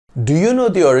Do you know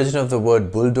the origin of the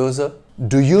word bulldozer?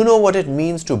 Do you know what it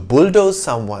means to bulldoze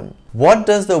someone? What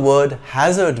does the word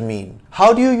hazard mean?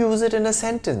 How do you use it in a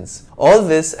sentence? All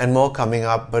this and more coming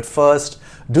up, but first,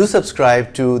 do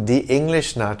subscribe to The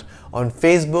English Nut on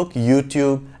Facebook,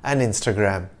 YouTube and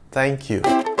Instagram. Thank you.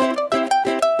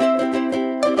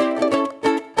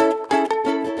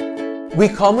 We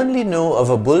commonly know of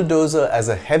a bulldozer as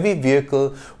a heavy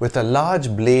vehicle with a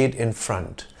large blade in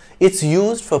front. It's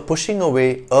used for pushing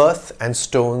away earth and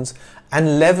stones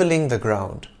and leveling the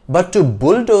ground. But to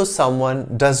bulldoze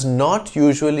someone does not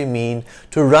usually mean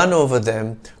to run over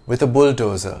them with a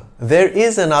bulldozer. There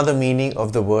is another meaning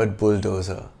of the word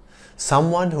bulldozer: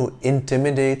 someone who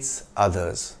intimidates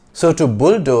others. So to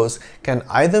bulldoze can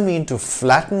either mean to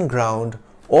flatten ground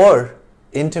or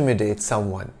intimidate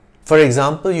someone. For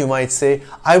example, you might say,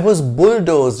 "I was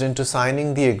bulldozed into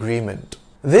signing the agreement."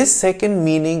 This second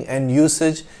meaning and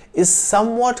usage is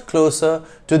somewhat closer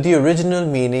to the original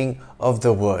meaning of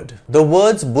the word. The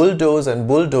words bulldoze and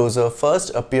bulldozer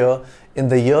first appear in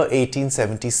the year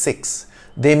 1876.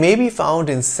 They may be found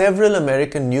in several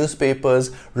American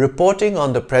newspapers reporting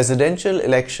on the presidential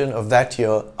election of that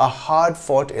year, a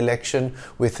hard-fought election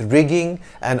with rigging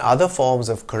and other forms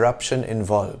of corruption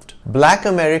involved. Black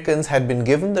Americans had been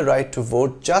given the right to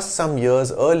vote just some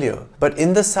years earlier, but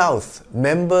in the South,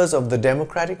 members of the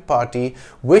Democratic Party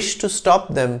wished to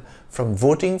stop them from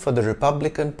voting for the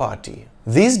Republican Party.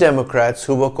 These Democrats,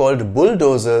 who were called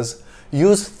bulldozers,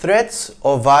 used threats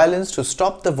or violence to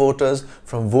stop the voters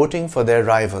from voting for their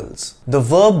rivals. The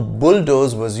verb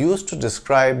bulldoze was used to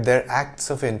describe their acts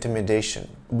of intimidation.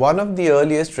 One of the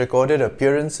earliest recorded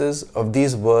appearances of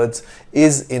these words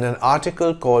is in an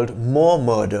article called "More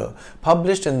Murder,"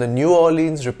 published in the New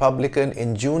Orleans Republican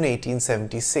in June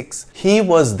 1876. He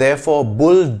was therefore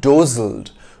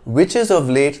bulldozed, which is of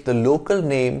late the local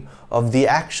name of the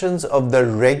actions of the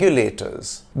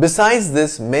regulators. Besides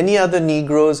this, many other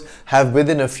Negroes have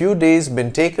within a few days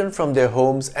been taken from their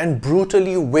homes and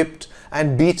brutally whipped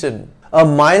and beaten, a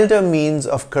milder means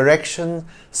of correction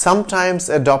sometimes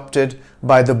adopted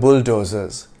by the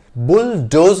bulldozers.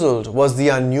 Bulldozed was the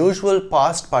unusual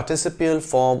past participial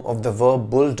form of the verb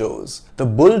bulldoze. The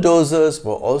bulldozers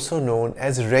were also known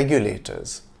as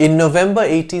regulators. In November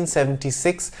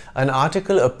 1876, an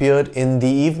article appeared in the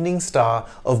Evening Star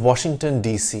of Washington,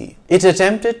 D.C. It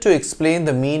attempted to explain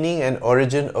the meaning and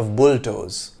origin of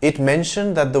bulldoze. It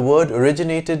mentioned that the word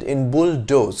originated in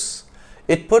bulldoze.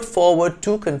 It put forward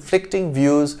two conflicting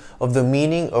views of the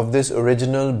meaning of this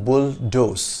original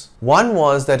bulldoze. One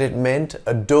was that it meant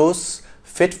a dose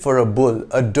fit for a bull,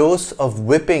 a dose of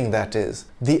whipping, that is.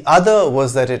 The other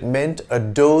was that it meant a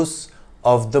dose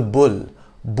of the bull,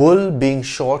 bull being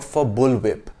short for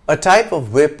bullwhip, a type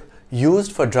of whip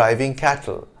used for driving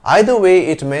cattle. Either way,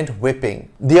 it meant whipping.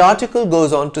 The article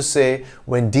goes on to say,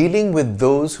 when dealing with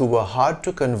those who were hard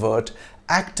to convert,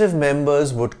 active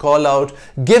members would call out,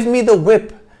 "Give me the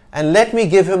whip and let me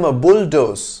give him a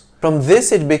bulldoze." From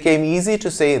this, it became easy to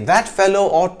say, "That fellow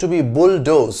ought to be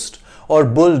bulldozed or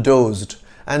bulldozed,"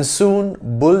 and soon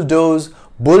bulldoze,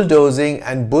 bulldozing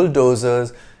and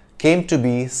bulldozers came to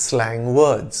be slang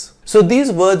words. So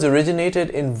these words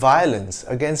originated in violence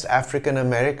against African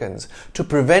Americans to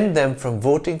prevent them from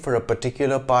voting for a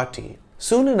particular party.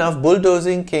 Soon enough,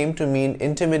 bulldozing came to mean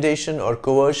intimidation or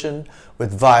coercion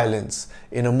with violence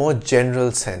in a more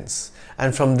general sense.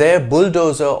 And from there,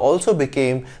 bulldozer also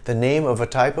became the name of a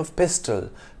type of pistol,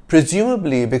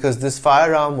 presumably because this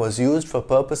firearm was used for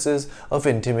purposes of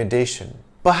intimidation.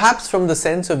 Perhaps from the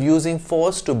sense of using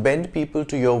force to bend people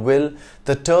to your will,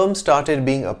 the term started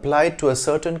being applied to a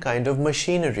certain kind of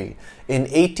machinery. In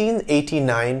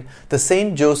 1889, the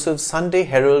St. Joseph Sunday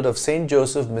Herald of St.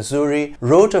 Joseph, Missouri,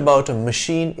 wrote about a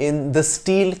machine in the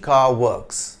steel car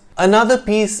works. Another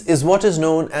piece is what is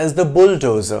known as the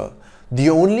bulldozer,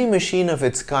 the only machine of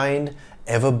its kind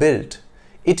ever built.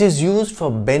 It is used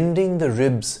for bending the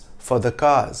ribs for the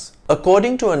cars.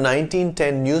 According to a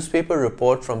 1910 newspaper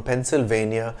report from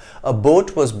Pennsylvania, a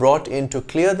boat was brought in to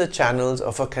clear the channels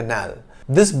of a canal.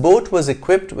 This boat was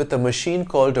equipped with a machine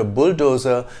called a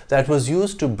bulldozer that was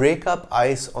used to break up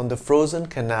ice on the frozen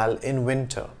canal in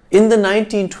winter. In the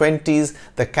 1920s,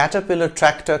 the Caterpillar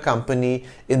Tractor Company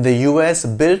in the US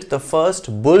built the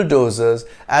first bulldozers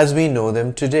as we know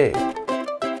them today.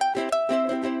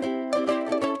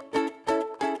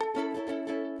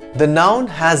 The noun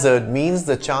hazard means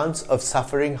the chance of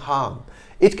suffering harm.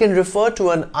 It can refer to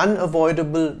an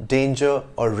unavoidable danger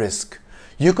or risk.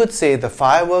 You could say the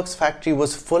fireworks factory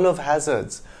was full of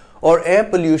hazards, or air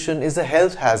pollution is a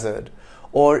health hazard,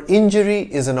 or injury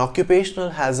is an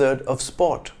occupational hazard of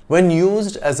sport. When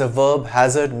used as a verb,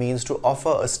 hazard means to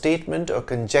offer a statement or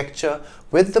conjecture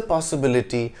with the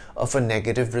possibility of a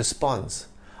negative response.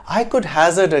 I could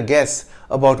hazard a guess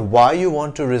about why you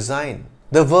want to resign.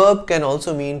 The verb can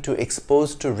also mean to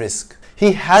expose to risk.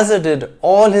 He hazarded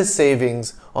all his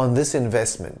savings on this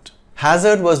investment.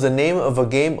 Hazard was the name of a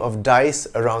game of dice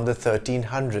around the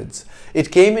 1300s.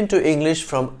 It came into English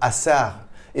from hasard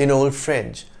in Old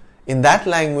French. In that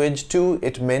language too,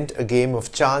 it meant a game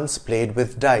of chance played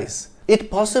with dice. It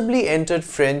possibly entered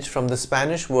French from the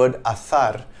Spanish word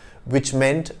azar, which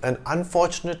meant an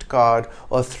unfortunate card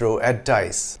or throw at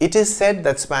dice. It is said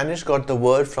that Spanish got the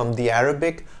word from the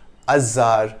Arabic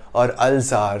azar or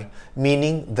alzar,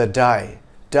 meaning the die.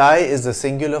 Die is the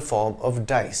singular form of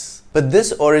dice. But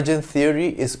this origin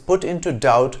theory is put into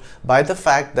doubt by the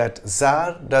fact that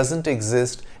zar doesn't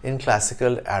exist in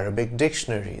classical Arabic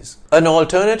dictionaries. An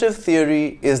alternative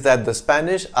theory is that the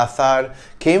Spanish azar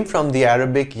came from the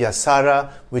Arabic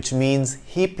yasara, which means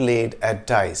he played at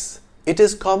dice. It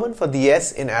is common for the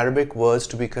S in Arabic words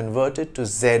to be converted to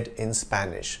Z in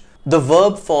Spanish. The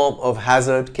verb form of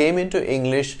hazard came into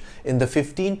English in the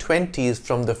 1520s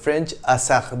from the French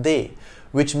hasarder,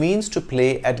 which means to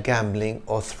play at gambling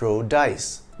or throw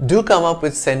dice. Do come up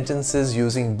with sentences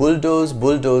using bulldoze,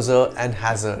 bulldozer and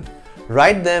hazard.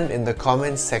 Write them in the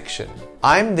comments section.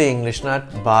 I'm the English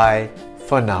Nut. Bye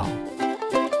for now.